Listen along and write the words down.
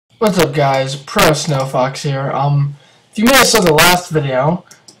What's up, guys? Pro Snowfox here. If you may have saw the last video,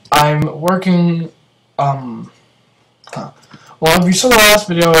 I'm working, well, if you saw the last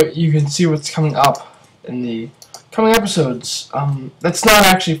video, you can see what's coming up in the coming episodes. That's not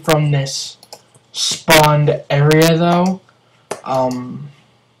actually from this spawned area, though,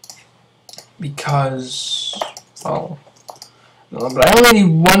 because, well, but I only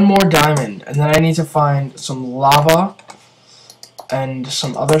need one more diamond, and then I need to find some lava and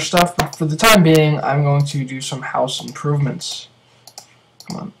some other stuff, but for the time being, I'm going to do some house improvements.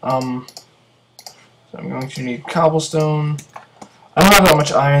 Come on. So I'm going to need cobblestone. I don't have that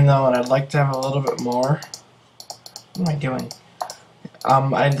much iron, though, and I'd like to have a little bit more. What am I doing?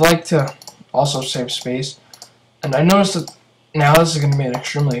 I'd like to also save space, and I noticed that now this is going to be an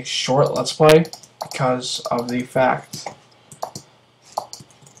extremely short Let's Play because of the fact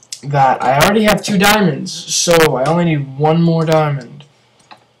that I already have 2 diamonds, so I only need one more diamond.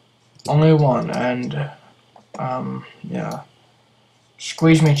 Only one, and, yeah.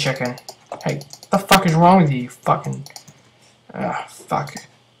 Squeeze me, chicken. Hey, what the fuck is wrong with you, fucking... fuck.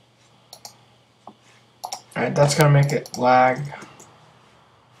 Alright, that's gonna make it lag.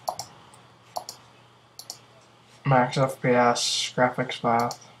 Max FPS, graphics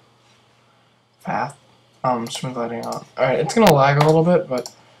path. Smooth lighting on. Alright, it's gonna lag a little bit,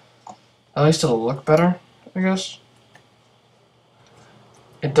 but at least it'll look better, I guess.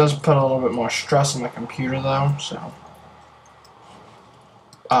 It does put a little bit more stress on the computer, though, so...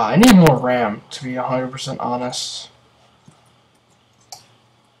 I need more RAM, to be 100% honest.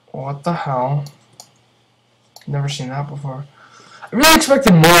 What the hell? Never seen that before. I really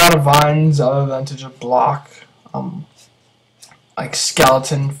expected more out of vines, other than to just block, like,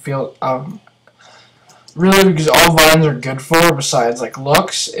 skeleton field, really, because all vines are good for, besides like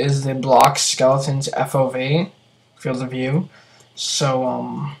looks, is they block skeletons FOV, field of view.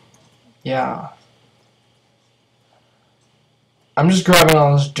 So yeah. I'm just grabbing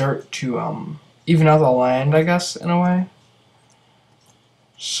all this dirt to even out the land, I guess, in a way.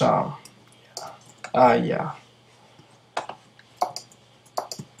 So yeah.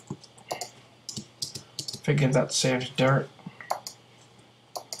 Figured that saves dirt.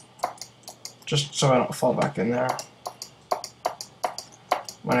 Just so I don't fall back in there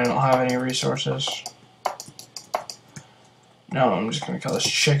when I don't have any resources. No, I'm just gonna kill this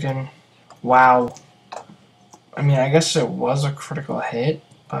chicken. Wow. I mean, I guess it was a critical hit,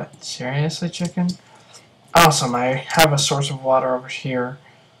 but seriously, chicken? Awesome, I have a source of water over here.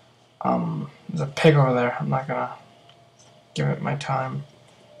 There's a pig over there. I'm not gonna give it my time.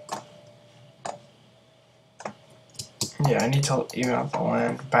 Yeah, I need to even out the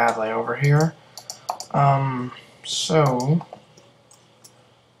land badly over here. So,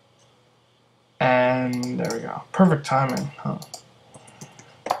 and there we go. Perfect timing, huh?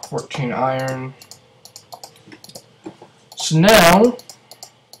 14 iron. So now,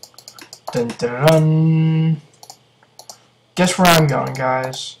 dun dun dun. Guess where I'm going,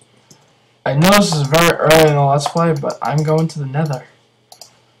 guys? I know this is very early in the Let's Play, but I'm going to the Nether.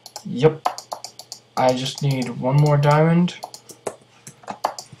 Yep. I just need one more diamond.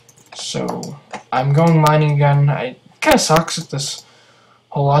 So, I'm going mining again. It kind of sucks that this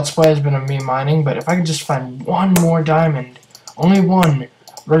whole Let's Play has been of me mining, but if I could just find one more diamond, only one,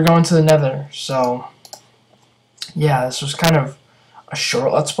 we're going to the Nether. So, yeah, this was kind of a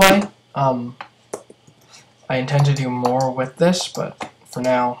short Let's Play. I intend to do more with this, but for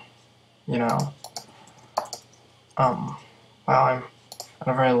now, you know, wow, I'm at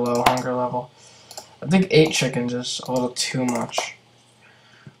a very low hunger level. I think 8 chickens is a little too much.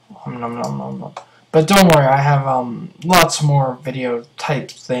 But don't worry, I have lots more video type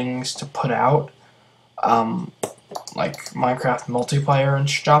things to put out, like Minecraft multiplayer and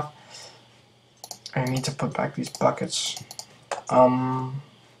stuff. I need to put back these buckets. I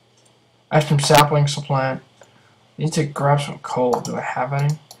have some saplings to plant. I need to grab some coal. Do I have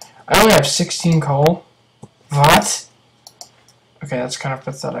any? I only have 16 coal. What? Okay, that's kind of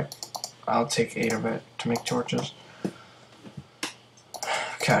pathetic. I'll take 8 of it to make torches.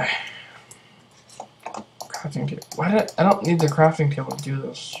 Okay. Crafting table. I don't need the crafting table to do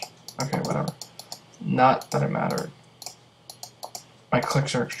this. Okay, whatever. Not that it mattered. My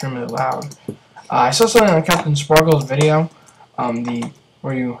clicks are extremely loud. I saw something on Captain Sparkle's video,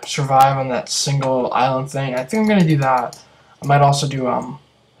 where you survive on that single island thing. I think I'm gonna do that. I might also do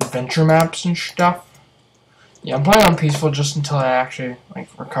adventure maps and stuff. Yeah, I'm playing on peaceful just until I actually like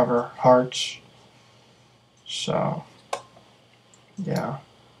recover hearts. So yeah.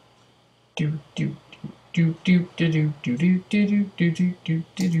 Even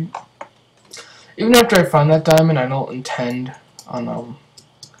after I find that diamond, I don't intend on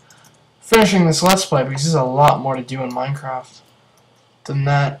finishing this Let's Play because there's a lot more to do in Minecraft than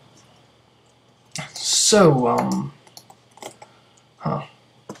that. So, I'm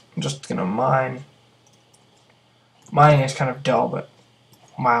just gonna mine. Mining is kind of dull, but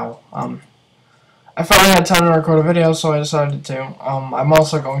wow. I finally had time to record a video, so I decided to. I'm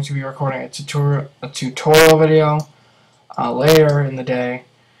also going to be recording a tutorial video later in the day,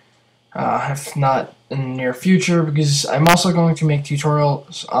 if not in the near future, because I'm also going to make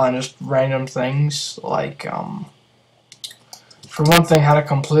tutorials on just random things, like, for one thing, how to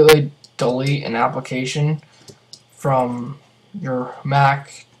completely delete an application from your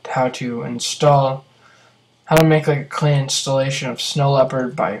Mac, how to make like a clean installation of Snow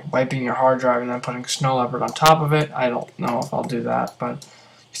Leopard by wiping your hard drive and then putting Snow Leopard on top of it. I don't know if I'll do that, but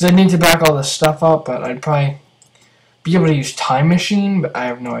because I need to back all this stuff up, but I'd probably be able to use Time Machine, but I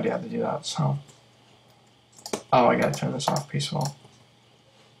have no idea how to do that, so. Oh, I gotta turn this off peaceful.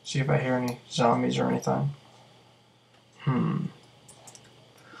 See if I hear any zombies or anything.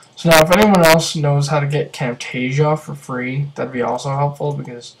 So now, if anyone else knows how to get Camtasia for free, that'd be also helpful,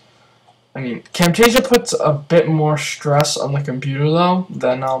 because, I mean, Camtasia puts a bit more stress on the computer, though,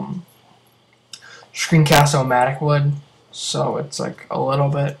 than, Screencast-O-Matic would, so it's, like, a little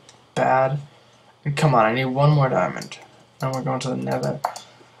bit bad. And come on, I need one more diamond. Now we're going to the nether.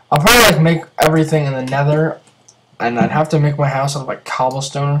 I'll probably, like, make everything in the nether, and I'd have to make my house out of, like,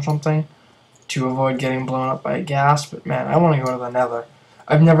 cobblestone or something to avoid getting blown up by a gas, but, man, I want to go to the nether.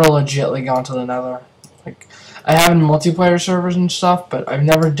 I've never legitly gone to the nether. Like, I have in multiplayer servers and stuff, but I've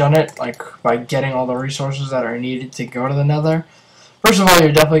never done it, like, by getting all the resources that are needed to go to the nether. First of all,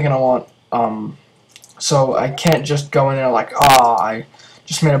 you're definitely going to want, so I can't just go in there like, I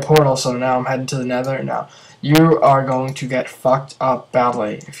just made a portal, so now I'm heading to the nether. No, you are going to get fucked up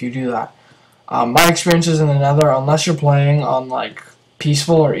badly if you do that. My experiences in the nether, unless you're playing on, like,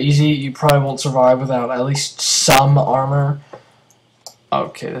 peaceful or easy, you probably won't survive without at least some armor.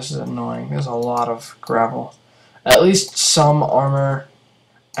 Okay, this is annoying. There's a lot of gravel. At least some armor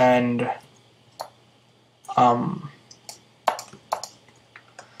and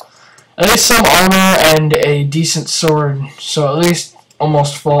a decent sword. So at least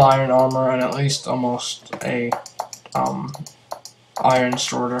almost full iron armor and at least almost a iron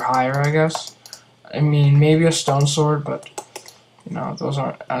sword or higher, I guess. I mean, maybe a stone sword, but you know, those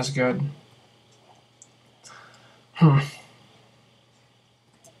aren't as good.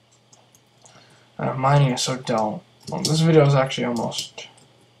 Mining is so dull. Well, this video is actually almost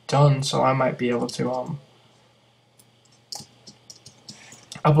done, so I might be able to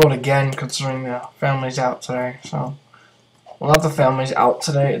upload again, considering the family's out today. So, well, not the family's out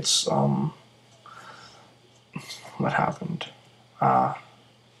today. It's what happened?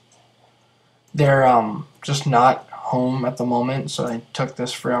 They're just not home at the moment, so I took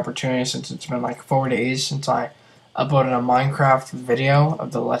this free opportunity since it's been like 4 days since I uploaded a Minecraft video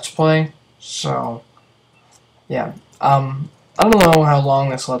of the Let's Play. So, yeah, I don't know how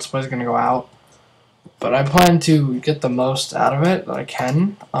long this Let's Play is going to go out, but I plan to get the most out of it that I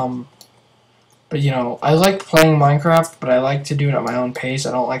can. But, you know, I like playing Minecraft, but I like to do it at my own pace.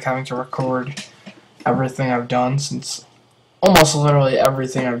 I don't like having to record everything I've done, since almost literally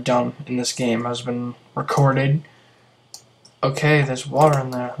everything I've done in this game has been recorded. Okay, there's water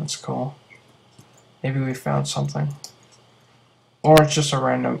in there. That's cool. Maybe we found something. Or it's just a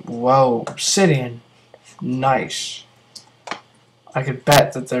random... Whoa, obsidian. Nice. I could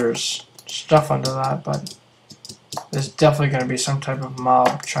bet that there's stuff under that, but there's definitely going to be some type of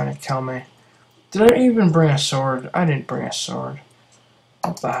mob trying to kill me. Did I even bring a sword? I didn't bring a sword.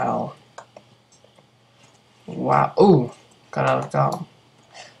 What the hell? Wow. Ooh, got looked up.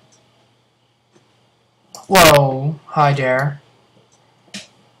 Whoa. Hi there.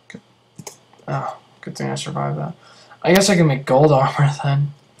 Oh, good thing I survived that. I guess I can make gold armor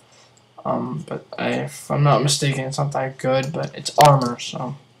then. But if I'm not mistaken, it's not that good, but it's armor,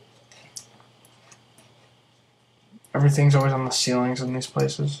 so. Everything's always on the ceilings in these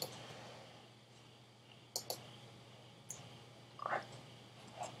places.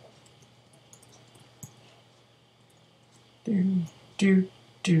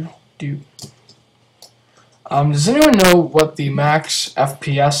 Does anyone know what the max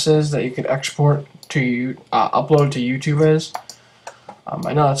FPS is that you could export to upload to YouTube is?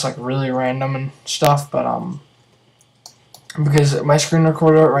 I know it's like really random and stuff, but because my screen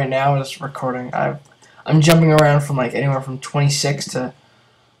recorder right now is recording, I'm jumping around from like anywhere from 26 to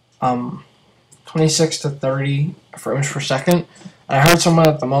 30 frames per second. And I heard someone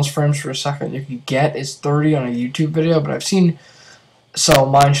that the most frames per second you could get is 30 on a YouTube video, but I've seen, so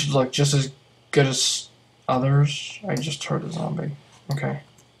mine should look just as good as others. I just heard a zombie. Okay.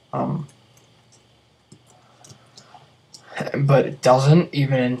 but it doesn't,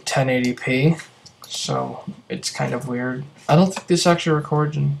 even in 1080p, so it's kind of weird. I don't think this actually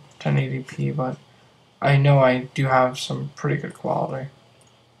records in 1080p, but I know I do have some pretty good quality.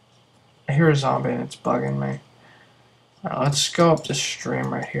 I hear a zombie and it's bugging me. Now, let's go up this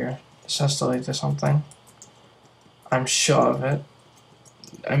stream right here. This has to lead to something. I'm sure of it.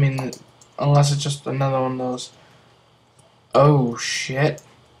 I mean, unless it's just another one of those. Oh shit.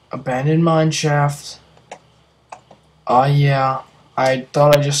 Abandoned mine shaft. Oh yeah. I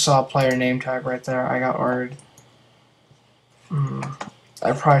thought I just saw a player name tag right there. I got worried.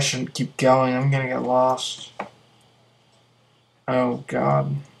 I probably shouldn't keep going. I'm gonna get lost. Oh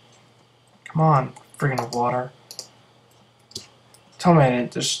god. Come on, friggin' water. Tell me I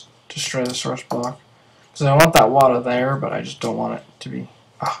didn't just destroy the source block. Because I want that water there, but I just don't want it to be...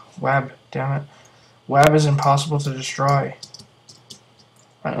 Ah, web, damn it. Web is impossible to destroy.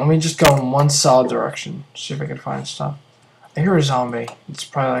 Alright, let me just go in one solid direction. See if I can find stuff. I hear a zombie. It's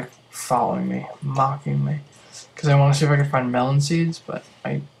probably like following me, mocking me. Because I want to see if I can find melon seeds, but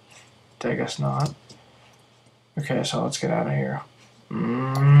I guess not. Okay, so let's get out of here.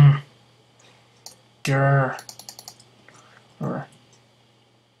 Grr. Or...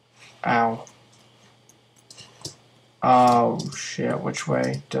 Ow. Oh shit, which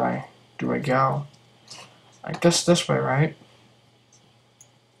way do I go? I guess this way, right?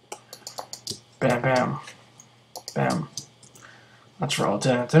 Bam bam. Bam. Let's roll.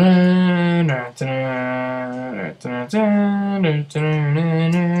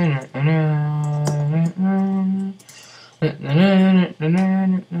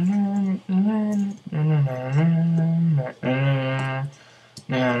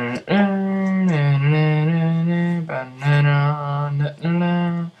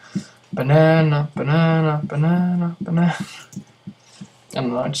 Banana, banana, banana, banana. I don't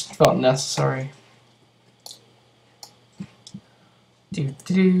know, I just felt necessary. Do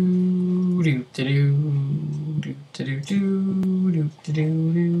do do do do do do do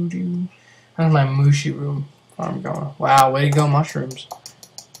do do. How's my mushy room farm going? Wow, way to go, mushrooms.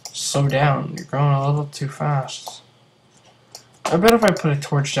 Slow down, you're growing a little too fast. I bet if I put a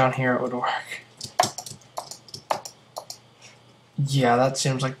torch down here it would work. Yeah, that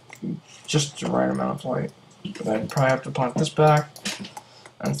seems like just the right amount of light. But I'd probably have to plant this back.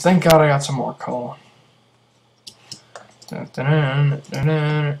 And thank God I got some more coal. Banana.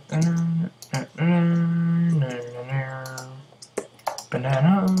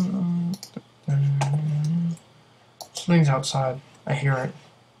 Something's outside. I hear it.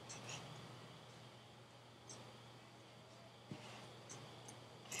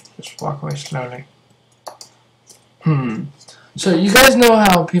 Just walk away slowly. So you guys know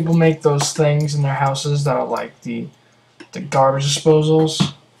how people make those things in their houses that are like the garbage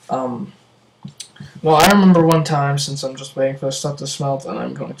disposals? Well, I remember one time, since I'm just waiting for the stuff to smelt and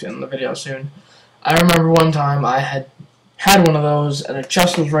I'm going to end the video soon, I remember one time I had one of those and a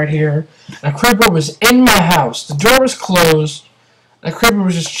chest was right here and a creeper was in my house. The door was closed and the creeper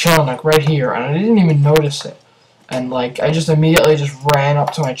was just chilling like right here and I didn't even notice it. And like I just immediately just ran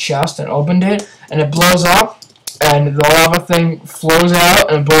up to my chest and opened it and it blows up. And the lava thing flows out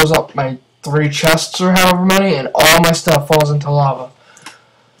and it blows up my 3 chests or however many, and all my stuff falls into lava.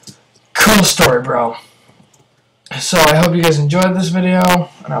 Cool story, bro. So I hope you guys enjoyed this video,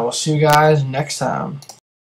 and I will see you guys next time.